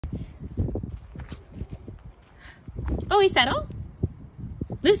Bowie, settle.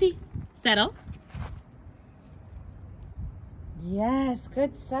 Lucy, settle. Yes,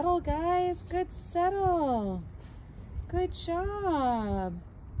 good settle, guys. Good settle. Good job.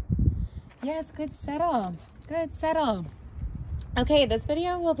 Yes, good settle. Good settle. Okay, this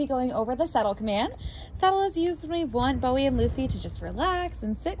video will be going over the settle command. Settle is used when we want Bowie and Lucy to just relax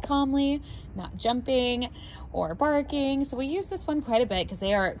and sit calmly, not jumping or barking. So we use this one quite a bit because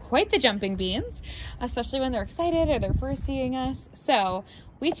they are quite the jumping beans, especially when they're excited or they're first seeing us. So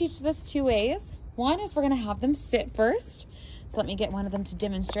we teach this 2 ways. One is we're going to have them sit first. So let me get one of them to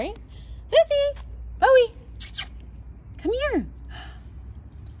demonstrate. Lucy, Bowie, come here.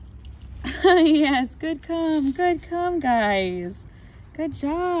 Yes, good come, guys. Good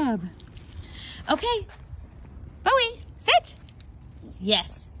job. Okay, Bowie, sit.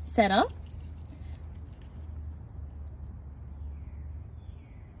 Yes, settle.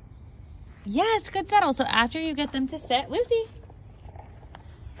 Yes, good settle. So after you get them to sit, Lucy,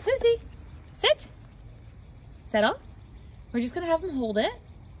 sit. Settle. We're just gonna have them hold it.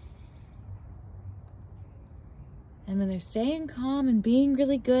 And when they're staying calm and being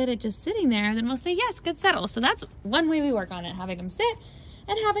really good at just sitting there, then we'll say, yes, good settle. So that's one way we work on it, having them sit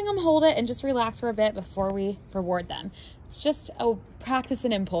and having them hold it and just relax for a bit before we reward them. It's just a practice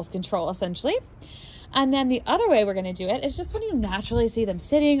and impulse control, essentially. And then the other way we're gonna do it is just when you naturally see them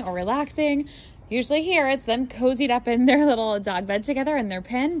sitting or relaxing. Usually here, it's them cozied up in their little dog bed together in their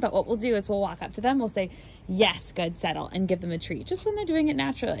pen. But what we'll do is we'll walk up to them, we'll say, yes, good settle, and give them a treat just when they're doing it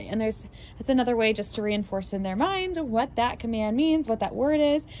naturally. And it's another way just to reinforce in their mind what that command means, what that word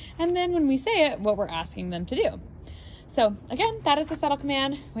is. And then when we say it, what we're asking them to do. So again, that is the settle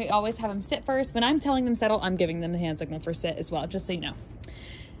command. We always have them sit first. When I'm telling them settle, I'm giving them the hand signal for sit as well, just so you know.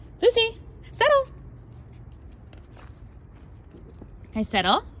 Lucy, settle. I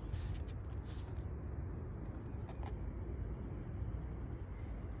settle.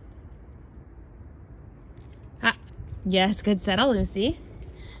 Ah, yes, good settle, Lucy.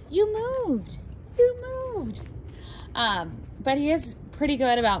 You moved. But he is pretty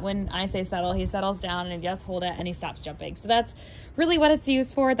good about when I say settle, he settles down and he does hold it and he stops jumping. So that's really what it's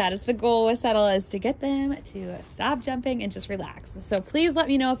used for. That is the goal with settle, is to get them to stop jumping and just relax. So please let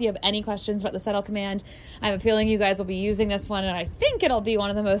me know if you have any questions about the settle command. I have a feeling you guys will be using this one, and I think it'll be one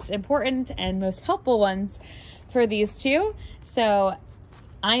of the most important and most helpful ones for these two. So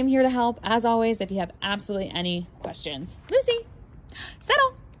I'm here to help, as always, if you have absolutely any questions. Lucy,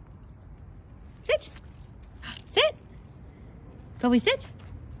 settle. Sit. Sit. Bowie, sit.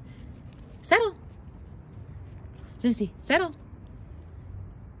 Settle. Lucy, settle.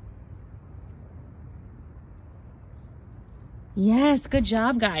 Yes, good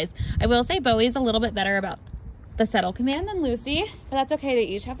job, guys. I will say Bowie's a little bit better about the settle command than Lucy, but that's okay. They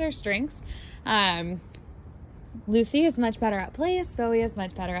each have their strengths. Lucy is much better at place. Bowie is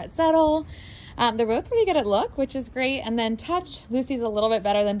much better at settle. They're both pretty good at look, which is great. And then touch. Lucy's a little bit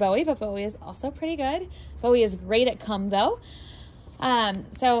better than Bowie, but Bowie is also pretty good. Bowie is great at come, though.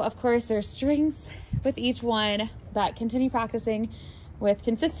 So, of course, there's strengths with each one, but continue practicing with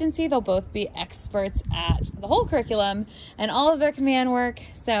consistency. They'll both be experts at the whole curriculum and all of their command work.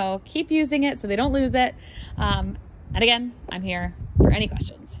 So keep using it so they don't lose it. And again, I'm here for any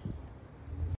questions.